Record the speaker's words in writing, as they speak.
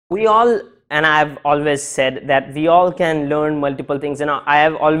We all, and I've always said that we all can learn multiple things, and I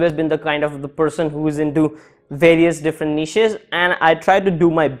have always been the kind of the person who is into various different niches, and I try to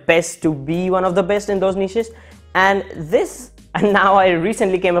do my best to be one of the best in those niches. And now I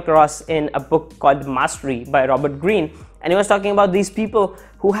recently came across in a book called Mastery by Robert Greene, and he was talking about these people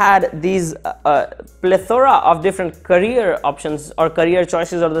who had these plethora of different career options or career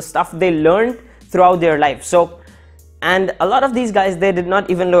choices, or the stuff they learned throughout their life. So, and a lot of these guys, they did not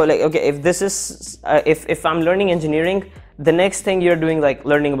even know, like, okay, if this is if I'm learning engineering, the next thing you're doing, like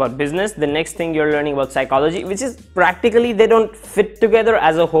learning about business, the next thing you're learning about psychology, which is practically, they don't fit together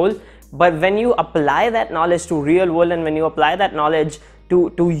as a whole. But when you apply that knowledge to real world, and when you apply that knowledge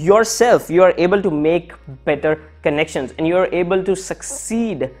to yourself, you are able to make better connections, and you're able to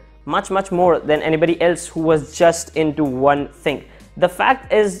succeed much more than anybody else who was just into one thing. The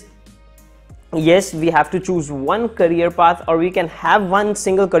fact is, yes, we have to choose one career path, or we can have one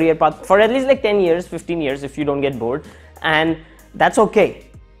single career path for at least like 10 years, 15 years if you don't get bored, and that's okay.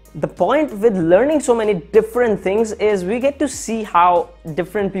 The point with learning so many different things is we get to see how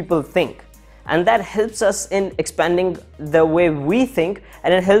different people think, and that helps us in expanding the way we think,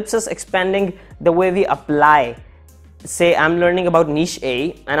 and it helps us expanding the way we apply. Say I'm learning about niche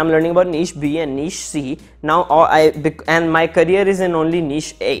A, and I'm learning about niche B and niche C now, and my career is in only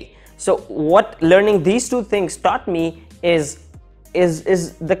niche A. So what learning these two things taught me is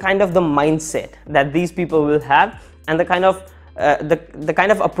the kind of the mindset that these people will have, and the kind of the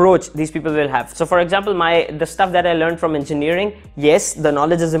kind of approach these people will have. So for example, the stuff that I learned from engineering, yes, the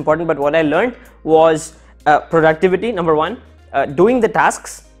knowledge is important, but what I learned was productivity, number one, doing the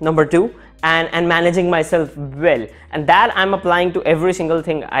tasks, number two, and managing myself well, and that I'm applying to every single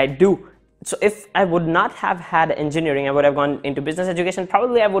thing I do. So if I would not have had engineering, I would have gone into business education.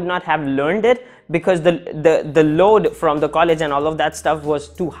 Probably I would not have learned it, because the load from the college and all of that stuff was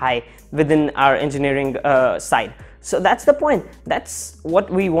too high within our engineering side. So that's the point. That's what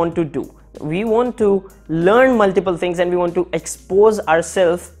we want to do. We want to learn multiple things, and we want to expose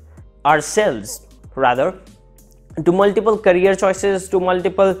ourselves rather to multiple career choices, to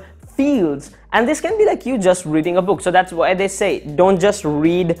multiple fields. And this can be like you just reading a book. So that's why they say don't just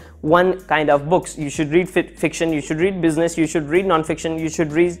read one kind of books. You should read fiction, you should read business, you should read non-fiction, you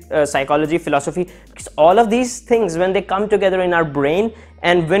should read psychology, philosophy, because all of these things, when they come together in our brain,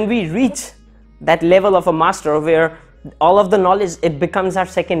 and when we reach that level of a master where all of the knowledge, it becomes our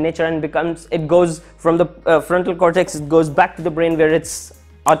second nature, and it goes from the frontal cortex, it goes back to the brain where it's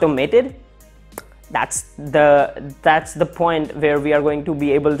automated. That's the point where we are going to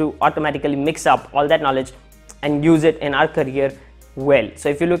be able to automatically mix up all that knowledge and use it in our career well. So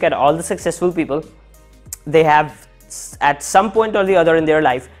if you look at all the successful people, they have at some point or the other in their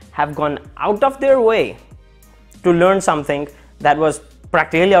life have gone out of their way to learn something that was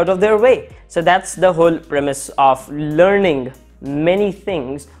practically out of their way. So that's the whole premise of learning many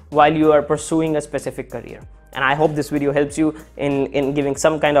things while you are pursuing a specific career. And I hope this video helps you in giving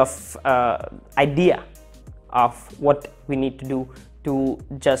some kind of idea of what we need to do to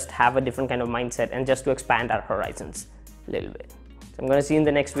just have a different kind of mindset, and just to expand our horizons a little bit. So I'm going to see you in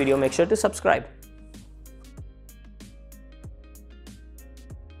the next video. Make sure to subscribe.